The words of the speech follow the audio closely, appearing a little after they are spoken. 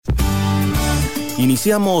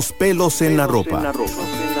Iniciamos Pelos en la Ropa.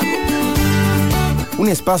 Un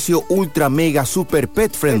espacio ultra mega super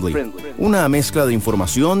pet friendly. Una mezcla de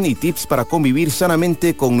información y tips para convivir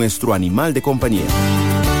sanamente con nuestro animal de compañía.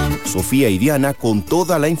 Sofía y Diana con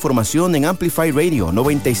toda la información en Amplify Radio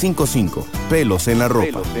 95.5. Pelos en la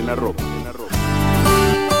Ropa.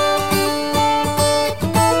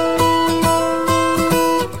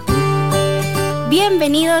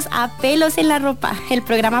 Bienvenidos a Pelos en la Ropa, el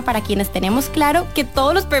programa para quienes tenemos claro que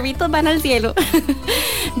todos los perritos van al cielo.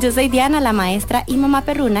 Yo soy Diana, la maestra y mamá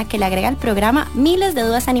perruna que le agrega al programa miles de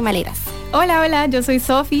dudas animaleras. Hola, yo soy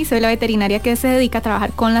Sofi, soy la veterinaria que se dedica a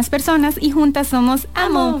trabajar con las personas y juntas somos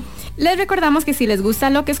AMO. Les recordamos que si les gusta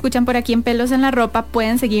lo que escuchan por aquí en Pelos en la Ropa,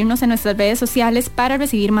 pueden seguirnos en nuestras redes sociales para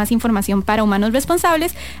recibir más información para humanos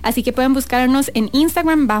responsables, así que pueden buscarnos en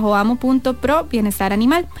Instagram bajo amo.pro bienestar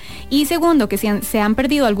animal. Y segundo, que si se han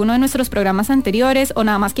perdido alguno de nuestros programas anteriores o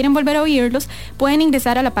nada más quieren volver a oírlos, pueden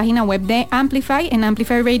ingresar a la página web de Amplify en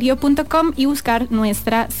amplifyradio.com y buscar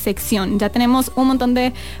nuestra sección. Ya tenemos un montón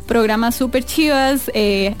de programas súper chivas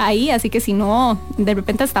ahí, así que si no, de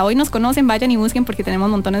repente hasta hoy nos conocen, vayan y busquen porque tenemos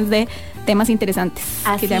montones de temas interesantes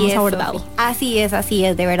que ya hemos abordado. Sophie. Así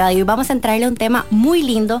es, de verdad. Y hoy vamos a entrarle a un tema muy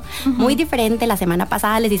lindo, muy diferente. La semana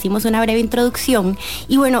pasada les hicimos una breve introducción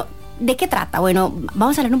y bueno, ¿de qué trata? Bueno,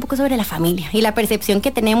 vamos a hablar un poco sobre la familia y la percepción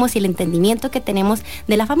que tenemos y el entendimiento que tenemos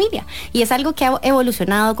de la familia. Y es algo que ha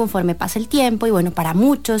evolucionado conforme pasa el tiempo y bueno, para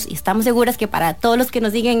muchos, y estamos seguras que para todos los que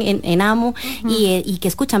nos siguen en AMO y que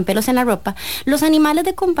escuchan Pelos en la Ropa, los animales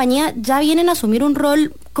de compañía ya vienen a asumir un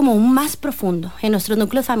rol como un más profundo en nuestros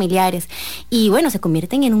núcleos familiares y bueno, se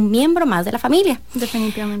convierten en un miembro más de la familia.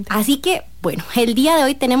 Definitivamente. Así que, bueno, el día de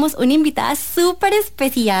hoy tenemos una invitada súper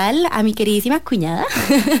especial, a mi queridísima cuñada,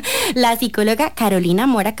 la psicóloga Carolina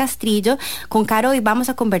Mora Castrillo. Con Caro hoy vamos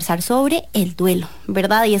a conversar sobre el duelo,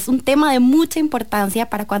 ¿verdad? Y es un tema de mucha importancia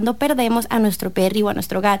para cuando perdemos a nuestro perro o a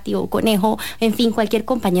nuestro gato o conejo, en fin, cualquier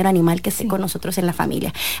compañero animal que esté con nosotros en la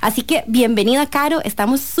familia. Así que, bienvenida, Caro,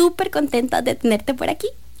 estamos súper contentas de tenerte por aquí.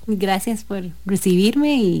 Gracias por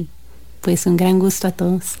recibirme y pues un gran gusto a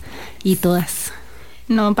todos y todas.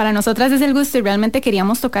 No, para nosotras es el gusto y realmente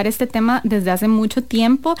queríamos tocar este tema desde hace mucho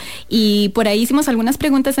tiempo y por ahí hicimos algunas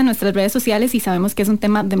preguntas en nuestras redes sociales y sabemos que es un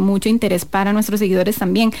tema de mucho interés para nuestros seguidores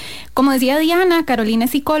también. Como decía Diana, Carolina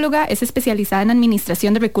es psicóloga, es especializada en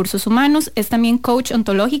administración de recursos humanos, es también coach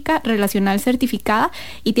ontológica, relacional certificada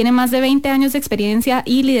y tiene más de 20 años de experiencia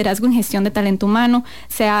y liderazgo en gestión de talento humano.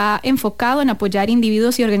 Se ha enfocado en apoyar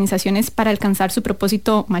individuos y organizaciones para alcanzar su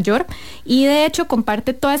propósito mayor y de hecho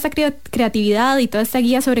comparte toda esta creatividad y toda esta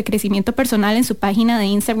guía sobre crecimiento personal en su página de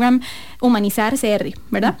Instagram Humanizar CR,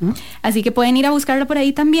 ¿verdad? Así que pueden ir a buscarla por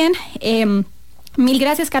ahí también. Mil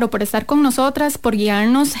gracias, Caro, por estar con nosotras, por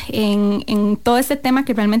guiarnos en todo este tema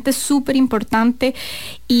que realmente es súper importante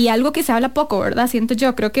y algo que se habla poco, ¿verdad? Siento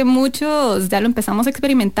yo, creo que muchos ya lo empezamos a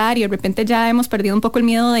experimentar y de repente ya hemos perdido un poco el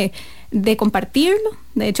miedo de compartirlo.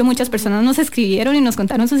 De hecho, muchas personas nos escribieron y nos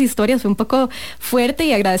contaron sus historias. Fue un poco fuerte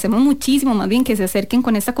y agradecemos muchísimo más bien que se acerquen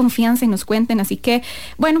con esta confianza y nos cuenten. Así que,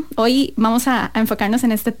 bueno, hoy vamos a enfocarnos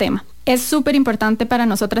en este tema. Es súper importante para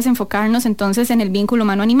nosotras enfocarnos entonces en el vínculo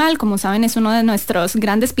humano-animal. Como saben, es uno de nuestros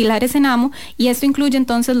grandes pilares en AMO y esto incluye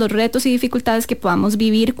entonces los retos y dificultades que podamos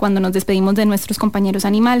vivir cuando nos despedimos de nuestros compañeros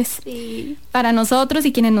animales. Sí. Para nosotros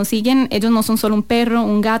y quienes nos siguen, ellos no son solo un perro,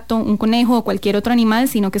 un gato, un conejo o cualquier otro animal,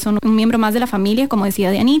 sino que son un miembro más de la familia, como decía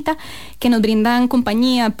Dianita, que nos brindan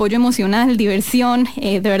compañía, apoyo emocional, diversión,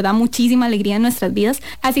 de verdad muchísima alegría en nuestras vidas.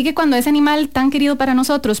 Así que cuando ese animal tan querido para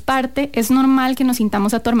nosotros parte, es normal que nos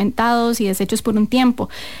sintamos atormentados y deshechos por un tiempo.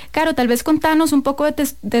 Caro, tal vez contanos un poco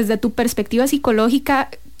desde tu perspectiva psicológica,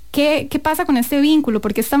 ¿qué pasa con este vínculo?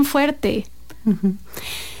 ¿Por qué es tan fuerte?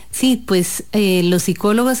 Sí, pues los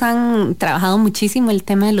psicólogos han trabajado muchísimo el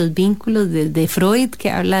tema de los vínculos desde Freud, que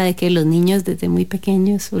habla de que los niños desde muy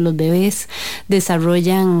pequeños o los bebés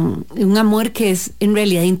desarrollan un amor que es en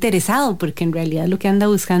realidad interesado, porque en realidad lo que anda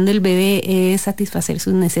buscando el bebé es satisfacer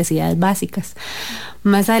sus necesidades básicas.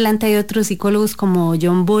 Más adelante hay otros psicólogos como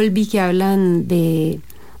John Bowlby que hablan de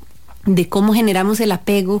cómo generamos el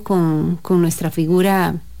apego con nuestra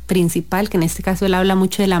figura principal, que en este caso él habla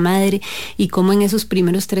mucho de la madre y cómo en esos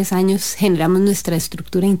primeros 3 años generamos nuestra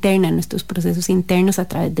estructura interna, nuestros procesos internos a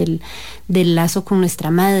través del lazo con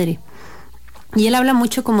nuestra madre. Y él habla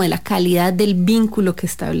mucho como de la calidad del vínculo que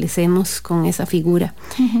establecemos con esa figura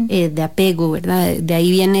de apego, ¿verdad? De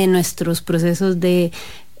ahí vienen nuestros procesos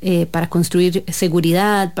para construir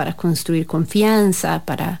seguridad, para construir confianza,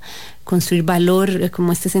 para construir valor,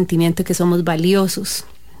 como este sentimiento de que somos valiosos.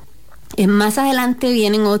 Más adelante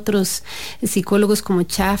vienen otros psicólogos como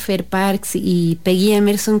Schaffer, Parks y Peggy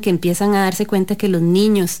Emerson, que empiezan a darse cuenta que los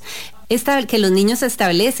niños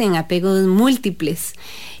establecen apegos múltiples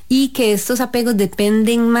y que estos apegos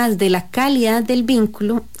dependen más de la calidad del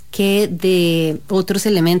vínculo que de otros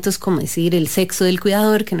elementos, como decir el sexo del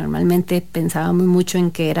cuidador, que normalmente pensábamos mucho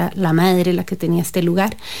en que era la madre la que tenía este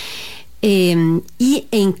lugar. E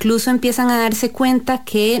incluso empiezan a darse cuenta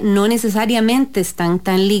que no necesariamente están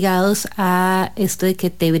tan ligados a esto de que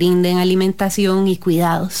te brinden alimentación y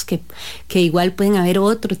cuidados, que igual pueden haber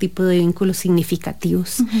otro tipo de vínculos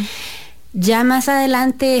significativos. Ya más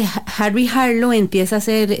adelante Harry Harlow empieza a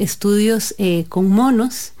hacer estudios con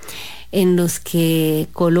monos, en los que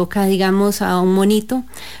coloca, digamos, a un monito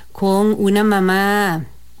con una mamá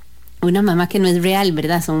que no es real,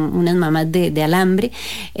 ¿verdad? Son unas mamás de alambre.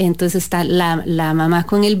 Entonces está la mamá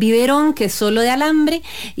con el biberón, que es solo de alambre,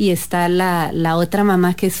 y está la otra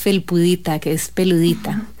mamá que es felpudita, que es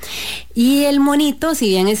peludita. Y el monito, si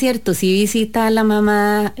bien es cierto, sí visita a la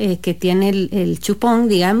mamá que tiene el chupón,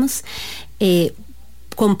 digamos,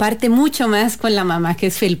 comparte mucho más con la mamá que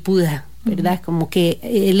es felpuda, ¿verdad? Como que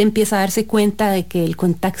él empieza a darse cuenta de que el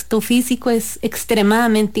contacto físico es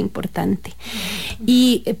extremadamente importante.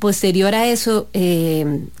 Y posterior a eso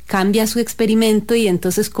cambia su experimento y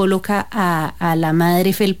entonces coloca a la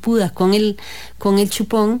madre felpuda con el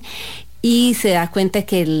chupón, y se da cuenta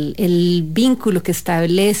que el vínculo que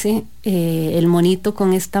establece el monito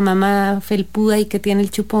con esta mamá felpuda y que tiene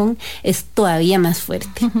el chupón es todavía más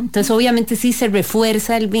fuerte. Entonces obviamente sí se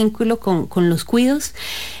refuerza el vínculo con los cuidos,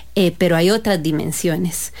 pero hay otras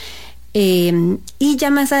dimensiones. Y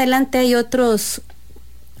ya más adelante hay otros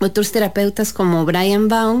terapeutas como Brian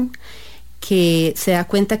Baum, que se da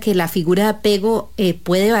cuenta que la figura de apego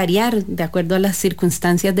puede variar de acuerdo a las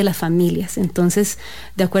circunstancias de las familias. Entonces,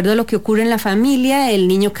 de acuerdo a lo que ocurre en la familia, el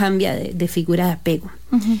niño cambia de figura de apego.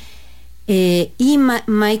 Y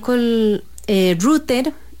Michael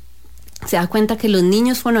Ruther se da cuenta que los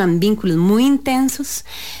niños forman vínculos muy intensos,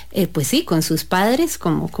 pues sí, con sus padres,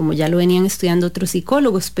 como ya lo venían estudiando otros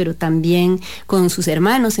psicólogos, pero también con sus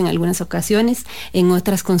hermanos en algunas ocasiones, en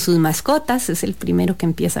otras con sus mascotas, es el primero que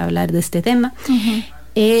empieza a hablar de este tema.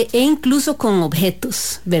 E incluso con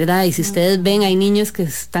objetos, ¿verdad? Y si ustedes ven, hay niños que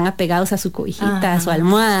están apegados a su cobijita, a su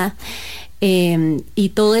almohada, y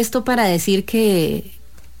todo esto para decir que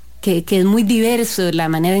es muy diverso la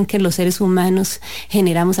manera en que los seres humanos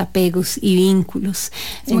generamos apegos y vínculos.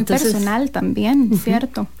 Es muy personal también,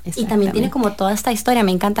 ¿cierto? Y también tiene como toda esta historia,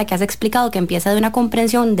 me encanta que has explicado, que empieza de una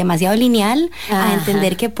comprensión demasiado lineal a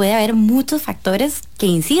entender que puede haber muchos factores que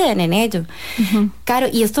inciden en ello. Caro,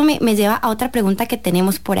 y esto me lleva a otra pregunta que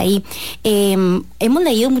tenemos por ahí. Hemos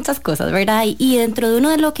leído muchas cosas, ¿verdad? Y dentro de uno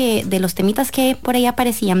de los temitas que por ahí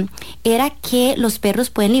aparecían, era que los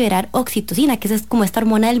perros pueden liberar oxitocina, que es como esta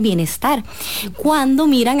hormona del bienestar, cuando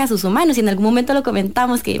miran a sus humanos. Y en algún momento lo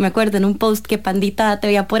comentamos, que me acuerdo en un post que Pandita te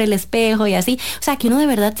veía por el espejo y así. O sea, que uno de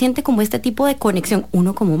verdad siente como este tipo de conexión,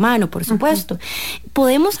 uno como humano, por supuesto.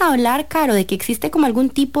 ¿Podemos hablar, Caro, de que existe como algún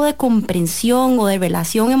tipo de comprensión o de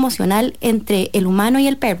relación emocional entre el humano y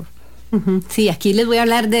el perro? Sí, aquí les voy a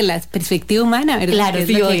hablar de la perspectiva humana, ¿verdad? Claro, que es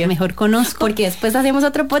sí, lo que obvio. mejor conozco. Porque después hacemos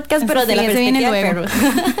otro podcast, pero de la perspectiva del perro.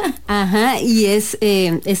 Y es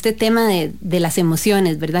este tema de las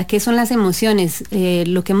emociones, ¿verdad? ¿Qué son las emociones?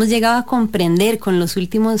 Lo que hemos llegado a comprender con los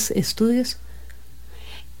últimos estudios.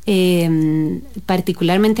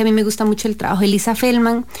 Particularmente a mí me gusta mucho el trabajo de Lisa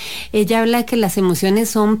Feldman. Ella habla de que las emociones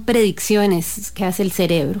son predicciones que hace el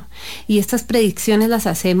cerebro, y estas predicciones las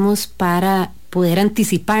hacemos para poder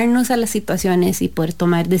anticiparnos a las situaciones y poder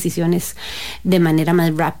tomar decisiones de manera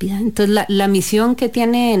más rápida. Entonces la misión que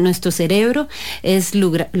tiene nuestro cerebro es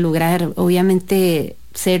lograr obviamente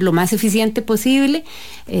ser lo más eficiente posible,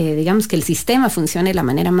 digamos que el sistema funcione de la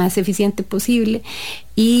manera más eficiente posible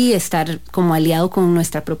y estar como aliado con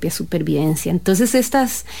nuestra propia supervivencia. Entonces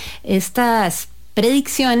estas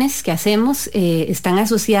predicciones que hacemos están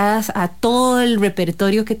asociadas a todo el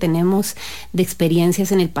repertorio que tenemos de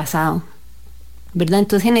experiencias en el pasado, ¿verdad?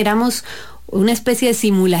 Entonces generamos una especie de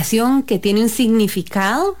simulación que tiene un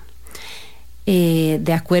significado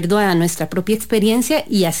de acuerdo a nuestra propia experiencia,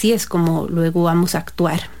 y así es como luego vamos a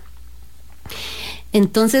actuar.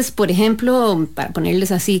 Entonces, por ejemplo, para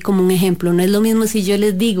ponerles así como un ejemplo, no es lo mismo si yo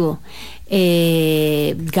les digo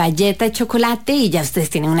galleta de chocolate y ya ustedes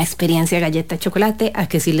tienen una experiencia de galleta de chocolate, a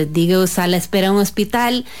que si les digo sala de espera en un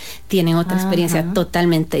hospital, tienen otra experiencia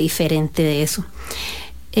totalmente diferente de eso.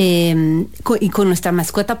 Y con nuestra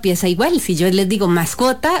mascota piensa igual. Si yo les digo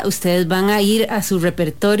mascota, ustedes van a ir a su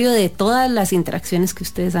repertorio de todas las interacciones que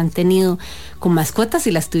ustedes han tenido con mascotas,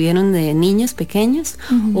 si las tuvieron de niños pequeños,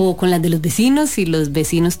 o con las de los vecinos, si los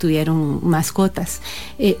vecinos tuvieron mascotas.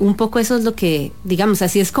 Un poco eso es lo que, digamos,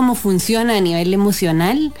 así es como funciona a nivel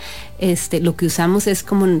emocional. Lo que usamos es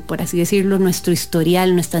como, por así decirlo, nuestro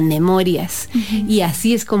historial, nuestras memorias, y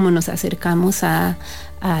así es como nos acercamos a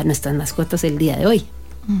nuestras mascotas el día de hoy.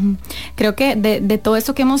 Creo que de todo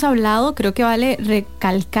esto que hemos hablado, creo que vale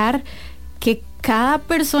recalcar que cada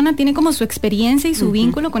persona tiene como su experiencia y su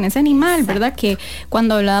vínculo con ese animal. Exacto. ¿Verdad? Que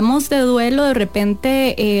cuando hablamos de duelo, de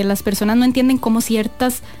repente las personas no entienden cómo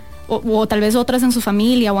ciertas, o tal vez otras en su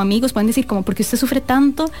familia o amigos pueden decir como, ¿por qué usted sufre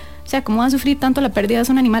tanto? O sea, ¿cómo va a sufrir tanto la pérdida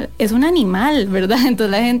de un animal? Es un animal, ¿verdad?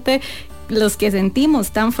 Entonces la gente, los que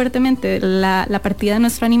sentimos tan fuertemente la partida de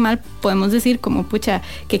nuestro animal, podemos decir como, pucha,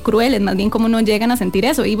 qué crueles, más bien como no llegan a sentir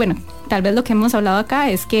eso. Y bueno, tal vez lo que hemos hablado acá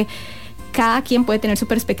es que cada quien puede tener su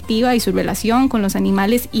perspectiva y su relación con los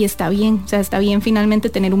animales, y está bien, o sea, está bien finalmente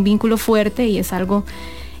tener un vínculo fuerte, y es algo,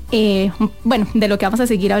 bueno, de lo que vamos a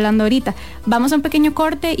seguir hablando ahorita. Vamos a un pequeño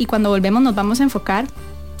corte y cuando volvemos nos vamos a enfocar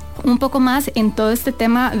un poco más en todo este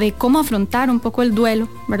tema de cómo afrontar un poco el duelo,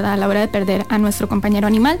 ¿verdad? A la hora de perder a nuestro compañero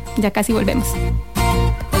animal. Ya casi volvemos.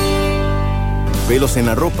 Pelos en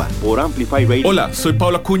la ropa por Amplify Radio. Hola, soy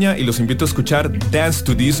Pablo Acuña y los invito a escuchar Dance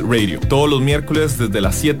to This Radio. Todos los miércoles desde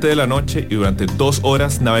las 7 de la noche y durante 2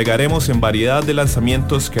 horas navegaremos en variedad de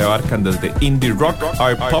lanzamientos que abarcan desde indie rock,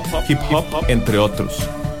 art pop, hip hop, entre otros.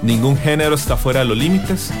 Ningún género está fuera de los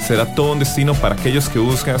límites, será todo un destino para aquellos que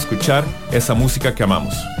buscan escuchar esa música que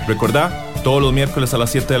amamos. Recordá, todos los miércoles a las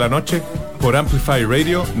 7 de la noche por Amplify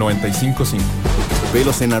Radio 95.5.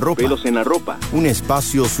 Pelos en la ropa. Pelos en la ropa. Un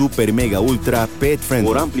espacio super mega ultra pet friendly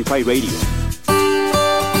por Amplify Radio.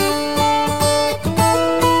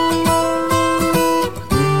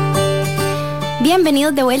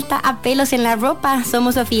 Bienvenidos de vuelta a Pelos en la Ropa.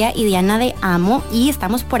 Somos Sofía y Diana de Amo y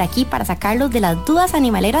estamos por aquí para sacarlos de las dudas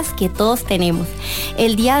animaleras que todos tenemos.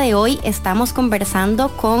 El día de hoy estamos conversando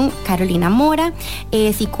con Carolina Mora,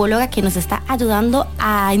 psicóloga, que nos está ayudando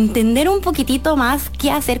a entender un poquitito más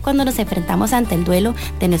qué hacer cuando nos enfrentamos ante el duelo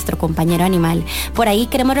de nuestro compañero animal. Por ahí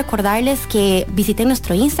queremos recordarles que visiten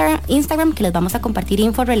nuestro Instagram, que les vamos a compartir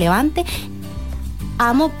info relevante,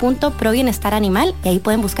 amo.probienestaranimal, y ahí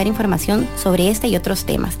pueden buscar información sobre este y otros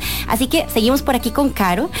temas. Así que seguimos por aquí con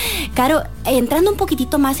Caro. Caro, entrando un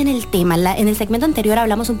poquitito más en el tema, en el segmento anterior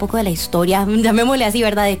hablamos un poco de la historia, llamémosle así,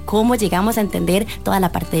 ¿verdad? De cómo llegamos a entender toda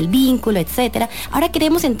la parte del vínculo, etcétera. Ahora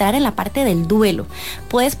queremos entrar en la parte del duelo.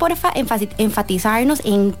 ¿Puedes, porfa, enfatizarnos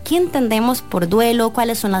en qué entendemos por duelo,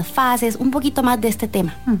 cuáles son las fases, un poquito más de este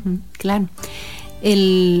tema? Claro.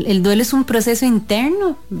 El duelo es un proceso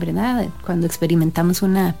interno, ¿verdad? Cuando experimentamos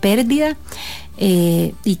una pérdida,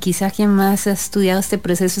 y quizá quien más ha estudiado este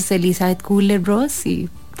proceso es Elizabeth Kubler-Ross, y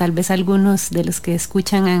tal vez algunos de los que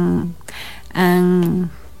escuchan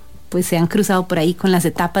pues se han cruzado por ahí con las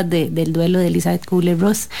etapas del duelo de Elizabeth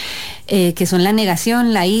Kubler-Ross, que son la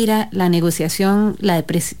negación, la ira, la negociación, la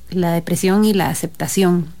depresión y la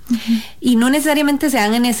aceptación. Y no necesariamente se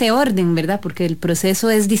dan en ese orden, ¿verdad? Porque el proceso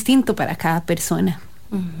es distinto para cada persona.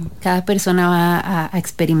 Cada persona va a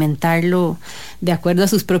experimentarlo de acuerdo a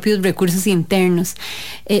sus propios recursos internos.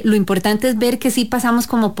 Lo importante es ver que sí pasamos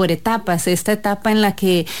como por etapas. Esta etapa en la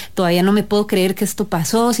que todavía no me puedo creer que esto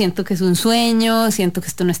pasó, siento que es un sueño, siento que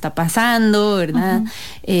esto no está pasando, ¿verdad?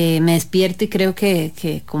 Me despierto y creo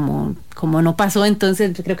que como no pasó,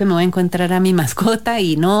 entonces yo creo que me voy a encontrar a mi mascota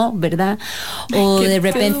y no, ¿verdad? O de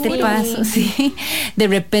repente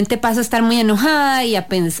paso a estar muy enojada y a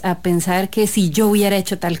pensar que si yo hubiera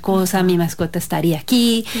hecho tal cosa, mi mascota estaría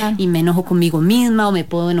aquí, claro. Y me enojo conmigo misma, o me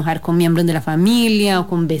puedo enojar con miembros de la familia o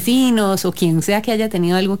con vecinos o quien sea que haya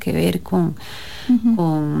tenido algo que ver con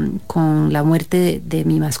la muerte de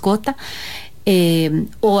mi mascota.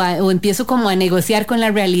 O empiezo como a negociar con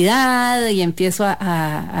la realidad y empiezo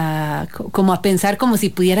como a pensar como si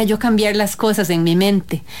pudiera yo cambiar las cosas en mi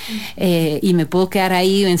mente, y me puedo quedar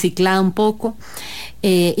ahí enciclada un poco.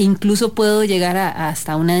 Incluso puedo llegar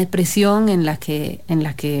hasta una depresión en la que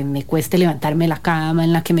me cueste levantarme de la cama,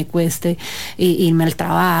 en la que me cueste irme al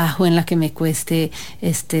trabajo, en la que me cueste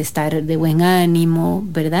estar de buen ánimo,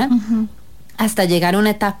 ¿verdad? Hasta llegar a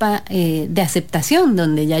una etapa de aceptación,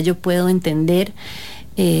 donde ya yo puedo entender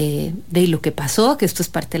de lo que pasó, que esto es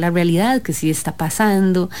parte de la realidad, que sí está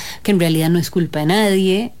pasando, que en realidad no es culpa de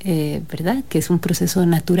nadie, ¿verdad? Que es un proceso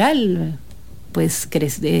natural. Pues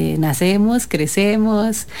nacemos,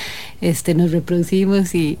 crecemos, nos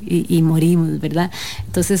reproducimos y morimos, ¿verdad?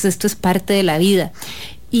 Entonces esto es parte de la vida.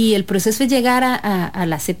 Y el proceso es llegar a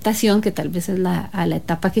la aceptación, que tal vez es a la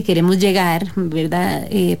etapa que queremos llegar, ¿verdad?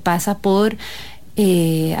 Pasa por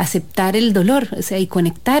aceptar el dolor, o sea, y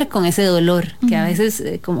conectar con ese dolor, que a veces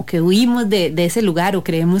como que huimos de ese lugar o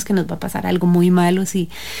creemos que nos va a pasar algo muy malo si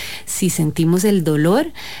sentimos el dolor,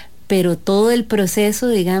 pero todo el proceso,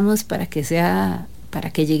 digamos, para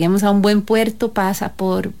que lleguemos a un buen puerto pasa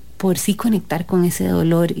por sí conectar con ese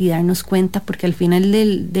dolor y darnos cuenta, porque al final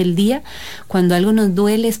del día, cuando algo nos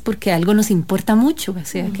duele es porque algo nos importa mucho, o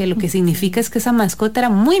sea, que lo que significa es que esa mascota era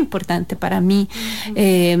muy importante para mí,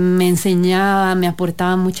 me enseñaba, me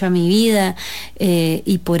aportaba mucho a mi vida,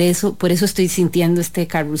 y por eso estoy sintiendo este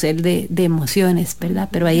carrusel de emociones, ¿verdad?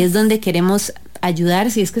 Pero ahí es donde queremos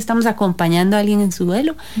ayudar, si es que estamos acompañando a alguien en su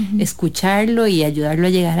duelo, escucharlo y ayudarlo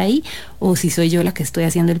a llegar ahí, o si soy yo la que estoy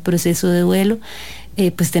haciendo el proceso de duelo,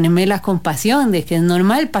 pues tenerme la compasión de que es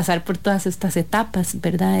normal pasar por todas estas etapas,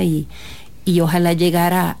 ¿verdad? Y ojalá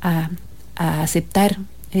llegar a aceptar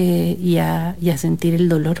y a sentir el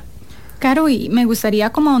dolor. Caro, y me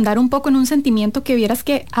gustaría como ahondar un poco en un sentimiento que vieras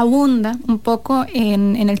que abunda un poco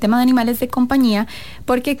en el tema de animales de compañía,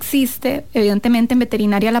 porque existe evidentemente en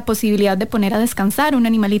veterinaria la posibilidad de poner a descansar un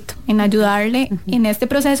animalito, en ayudarle en este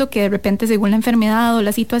proceso que de repente, según la enfermedad o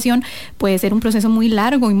la situación, puede ser un proceso muy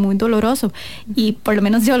largo y muy doloroso, y por lo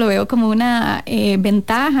menos yo lo veo como una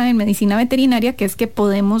ventaja en medicina veterinaria, que es que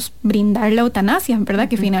podemos brindar la eutanasia, ¿verdad?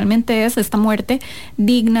 Que finalmente es esta muerte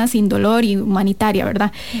digna, sin dolor y humanitaria,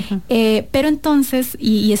 ¿verdad? Pero entonces,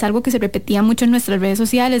 y es algo que se repetía mucho en nuestras redes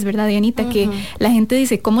sociales, ¿verdad, Dianita? Que la gente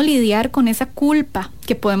dice, ¿cómo lidiar con esa culpa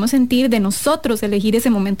que podemos sentir de nosotros elegir ese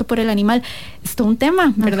momento por el animal? Es todo un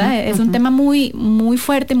tema, ¿verdad? Es un tema muy, muy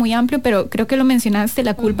fuerte, muy amplio, pero creo que lo mencionaste,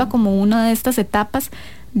 la culpa como una de estas etapas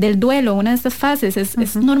del duelo, una de estas fases.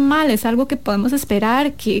 Es normal, es algo que podemos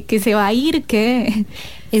esperar, que se va a ir, que...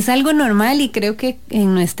 Es algo normal, y creo que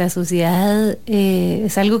en nuestra sociedad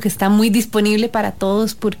es algo que está muy disponible para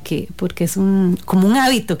todos porque es como un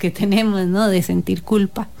hábito que tenemos, ¿no? De sentir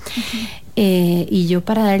culpa. Y yo,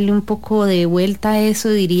 para darle un poco de vuelta a eso,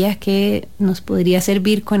 diría que nos podría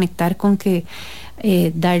servir conectar con que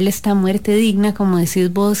darle esta muerte digna, como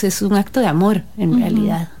decís vos, es un acto de amor en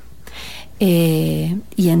realidad.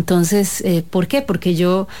 Y entonces, ¿por qué? Porque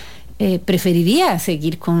yo preferiría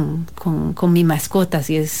seguir con mi mascota,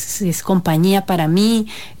 si es compañía para mí,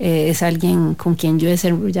 es alguien con quien yo he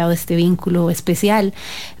desarrollado este vínculo especial.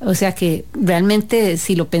 O sea que realmente,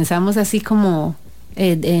 si lo pensamos así como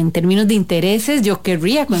en términos de intereses, yo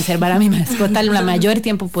querría conservar a mi mascota el mayor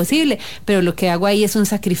tiempo posible, pero lo que hago ahí es un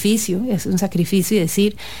sacrificio y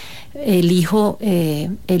decir, elijo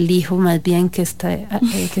más bien que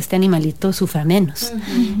este animalito sufra menos,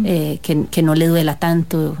 que no le duela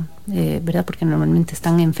tanto, ¿verdad? Porque normalmente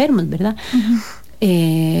están enfermos, ¿verdad?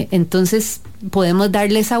 Entonces podemos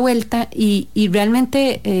darle esa vuelta y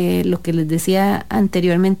realmente lo que les decía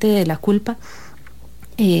anteriormente de la culpa,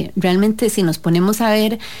 realmente si nos ponemos a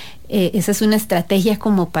ver, esa es una estrategia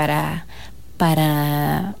como para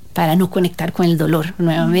no conectar con el dolor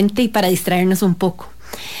nuevamente y para distraernos un poco.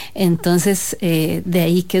 Entonces, de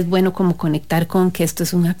ahí que es bueno como conectar con que esto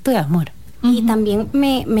es un acto de amor. Y también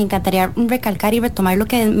me encantaría recalcar y retomar lo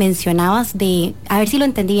que mencionabas de, a ver si lo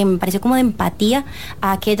entendí bien, me pareció como de empatía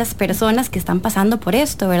a aquellas personas que están pasando por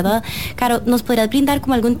esto, ¿verdad? Caro, ¿nos podrías brindar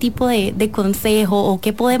como algún tipo de consejo o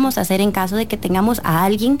qué podemos hacer en caso de que tengamos a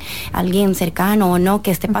alguien cercano o no, que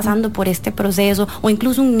esté pasando por este proceso, o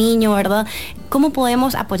incluso un niño, ¿verdad? ¿Cómo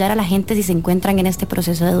podemos apoyar a la gente si se encuentran en este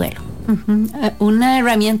proceso de duelo? Una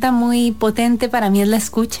herramienta muy potente para mí es la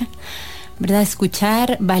escucha, ¿verdad?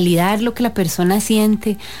 Escuchar, validar lo que la persona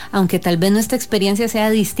siente, aunque tal vez nuestra experiencia sea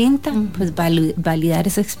distinta, pues validar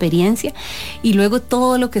esa experiencia, y luego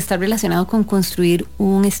todo lo que está relacionado con construir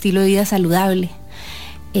un estilo de vida saludable.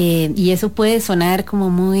 Y eso puede sonar como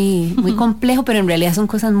muy complejo, pero en realidad son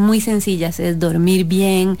cosas muy sencillas. Es dormir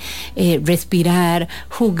bien, respirar,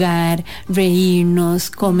 jugar, reírnos,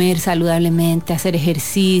 comer saludablemente, hacer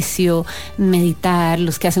ejercicio, meditar,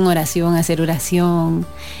 los que hacen oración, hacer oración.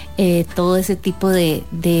 Todo ese tipo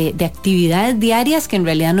de actividades diarias que en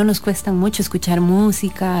realidad no nos cuestan mucho, escuchar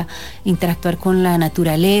música, interactuar con la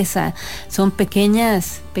naturaleza, son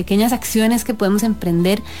pequeñas acciones que podemos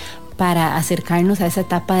emprender para acercarnos a esa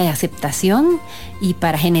etapa de aceptación y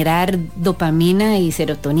para generar dopamina y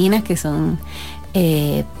serotonina, que son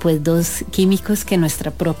pues dos químicos que nuestra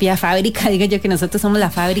propia fábrica, digo yo que nosotros somos la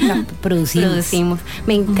fábrica, producimos.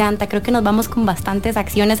 Me encanta, creo que nos vamos con bastantes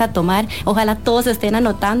acciones a tomar, ojalá todos estén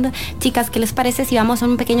anotando. Chicas, ¿qué les parece si vamos a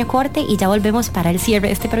un pequeño corte y ya volvemos para el cierre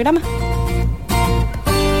de este programa?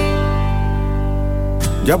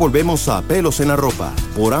 Ya volvemos a Pelos en la Ropa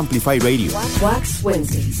por Amplify Radio. Wax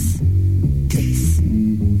Wednesdays.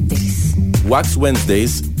 Wax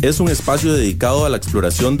Wednesdays es un espacio dedicado a la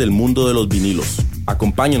exploración del mundo de los vinilos.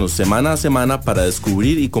 Acompáñanos semana a semana para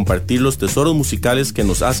descubrir y compartir los tesoros musicales que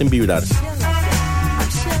nos hacen vibrar.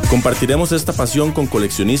 Compartiremos esta pasión con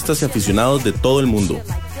coleccionistas y aficionados de todo el mundo.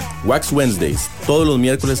 Wax Wednesdays, todos los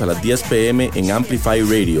miércoles a las 10 p.m. en Amplify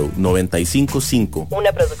Radio 95.5.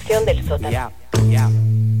 Una producción del sótano.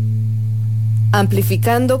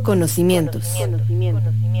 Amplificando conocimientos.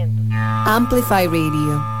 Amplify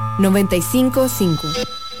Radio 95.5.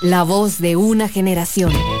 La voz de una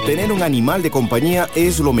generación. Tener un animal de compañía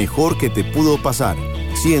es lo mejor que te pudo pasar,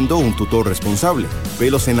 siendo un tutor responsable.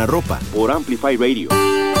 Pelos en la Ropa por Amplify Radio.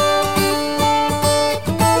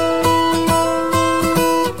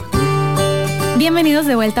 Bienvenidos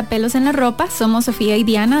de vuelta a Pelos en la Ropa, somos Sofía y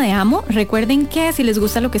Diana de Amo. Recuerden que si les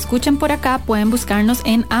gusta lo que escuchan por acá, pueden buscarnos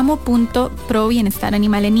en amo.pro Bienestar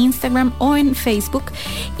Animal en Instagram o en Facebook.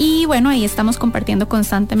 Y bueno, ahí estamos compartiendo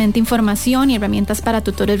constantemente información y herramientas para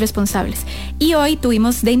tutores responsables. Y hoy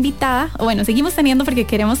tuvimos de invitada, o bueno, seguimos teniendo porque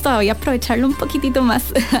queremos todavía aprovecharlo un poquitito más,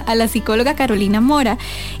 a la psicóloga Carolina Mora.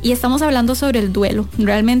 Y estamos hablando sobre el duelo.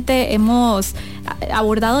 Realmente hemos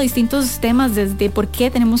abordado distintos temas, desde por qué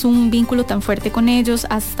tenemos un vínculo tan fuerte con ellos,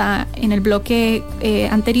 hasta en el bloque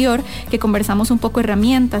anterior que conversamos un poco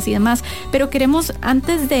herramientas y demás, pero queremos,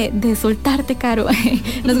 antes de soltarte, Caro,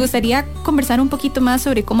 nos gustaría conversar un poquito más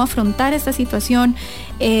sobre cómo afrontar esta situación.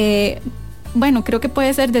 Bueno, creo que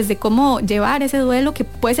puede ser desde cómo llevar ese duelo, que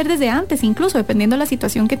puede ser desde antes, incluso dependiendo de la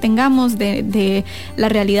situación que tengamos, de la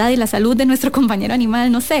realidad y la salud de nuestro compañero animal.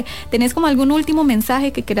 No sé, ¿tenés como algún último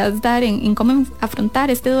mensaje que quieras dar en cómo afrontar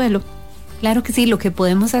este duelo? Claro que sí, lo que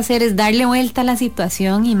podemos hacer es darle vuelta a la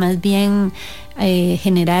situación y más bien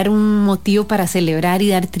generar un motivo para celebrar y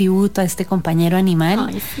dar tributo a este compañero animal.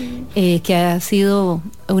 Ay, sí. Que ha sido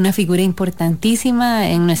una figura importantísima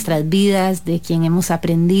en nuestras vidas, de quien hemos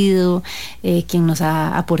aprendido, quien nos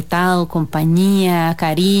ha aportado compañía,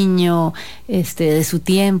 cariño, de su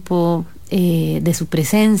tiempo, de su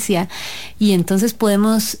presencia, y entonces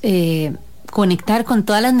podemos conectar con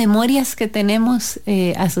todas las memorias que tenemos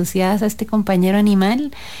asociadas a este compañero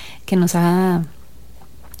animal que nos ha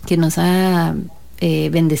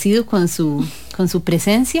bendecido con su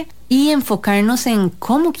presencia, y enfocarnos en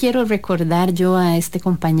cómo quiero recordar yo a este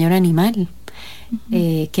compañero animal.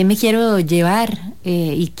 Qué me quiero llevar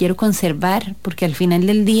y quiero conservar, porque al final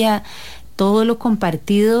del día todo lo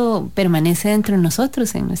compartido permanece dentro de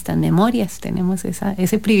nosotros, en nuestras memorias. Tenemos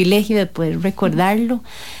ese privilegio de poder recordarlo.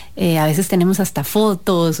 A veces tenemos hasta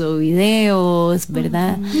fotos o videos,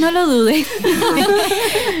 ¿verdad? No lo dudes.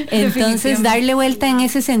 Entonces, darle vuelta en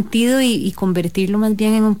ese sentido y convertirlo más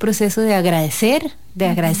bien en un proceso de agradecer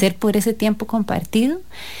por ese tiempo compartido,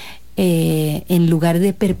 en lugar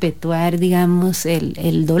de perpetuar, digamos,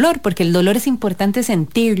 el dolor, porque el dolor es importante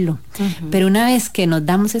sentirlo, pero una vez que nos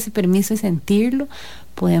damos ese permiso de sentirlo,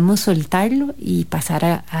 podemos soltarlo y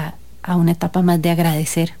pasar a una etapa más de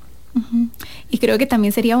agradecer. Y creo que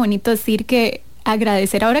también sería bonito decir que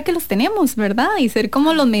agradecer ahora que los tenemos, ¿verdad? Y ser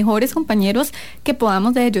como los mejores compañeros que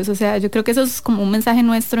podamos de ellos. O sea, yo creo que eso es como un mensaje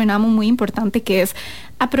nuestro en Amo muy importante, que es: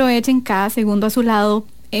 aprovechen cada segundo a su lado,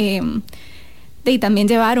 y también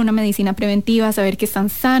llevar una medicina preventiva, saber que están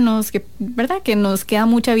sanos, que, ¿verdad?, que nos queda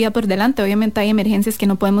mucha vida por delante. Obviamente hay emergencias que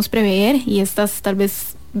no podemos prever, y estas tal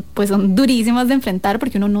vez pues son durísimas de enfrentar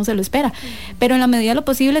porque uno no se lo espera, pero en la medida de lo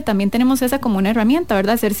posible también tenemos esa como una herramienta,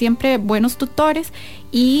 ¿verdad? Ser siempre buenos tutores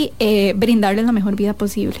y brindarles la mejor vida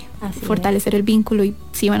posible. Así fortalecer el vínculo, y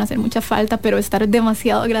sí van a hacer mucha falta, pero estar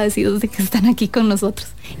demasiado agradecidos de que están aquí con nosotros.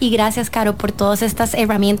 Y gracias, Caro, por todas estas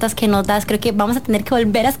herramientas que nos das. Creo que vamos a tener que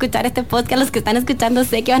volver a escuchar este podcast. Los que están escuchando,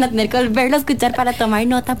 sé que van a tener que volverlo a escuchar para tomar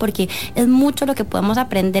nota, porque es mucho lo que podemos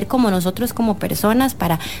aprender como nosotros, como personas,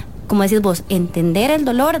 para, como decís vos, entender el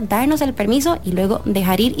dolor, darnos el permiso y luego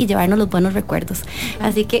dejar ir y llevarnos los buenos recuerdos.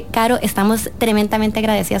 Así que, Caro, estamos tremendamente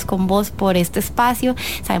agradecidas con vos por este espacio.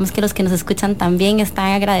 Sabemos que los que nos escuchan también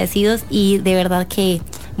están agradecidos, y de verdad que,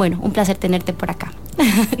 bueno, un placer tenerte por acá.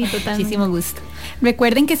 Sí, totalmente. Muchísimo gusto.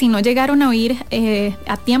 Recuerden que si no llegaron a oír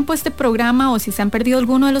a tiempo este programa, o si se han perdido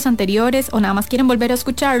alguno de los anteriores, o nada más quieren volver a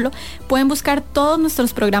escucharlo, pueden buscar todos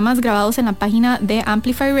nuestros programas grabados en la página de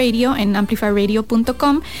Amplify Radio, en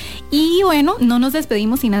amplifyradio.com. Y bueno, no nos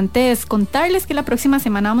despedimos sin antes contarles que la próxima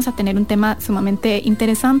semana vamos a tener un tema sumamente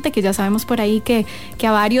interesante, que ya sabemos por ahí que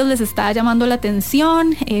a varios les está llamando la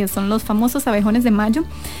atención. Son los famosos abejones de mayo.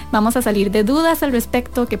 Vamos a salir de dudas al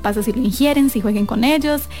respecto: qué pasa si lo ingieren, si jueguen con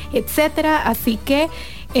ellos, etcétera. Así que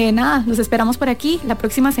Nada, los esperamos por aquí la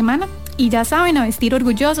próxima semana. Y ya saben, a vestir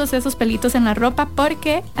orgullosos esos pelitos en la ropa,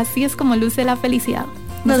 porque así es como luce la felicidad.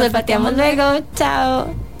 Nos olfateamos luego. Chao.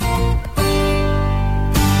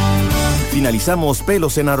 Finalizamos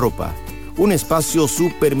Pelos en la Ropa, un espacio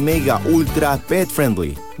super mega ultra pet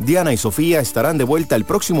friendly. Diana y Sofía estarán de vuelta el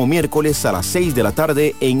próximo miércoles a las 6 de la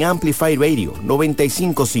tarde en Amplify Radio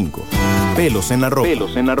 95.5. Pelos en la Ropa.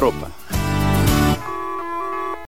 Pelos en la Ropa.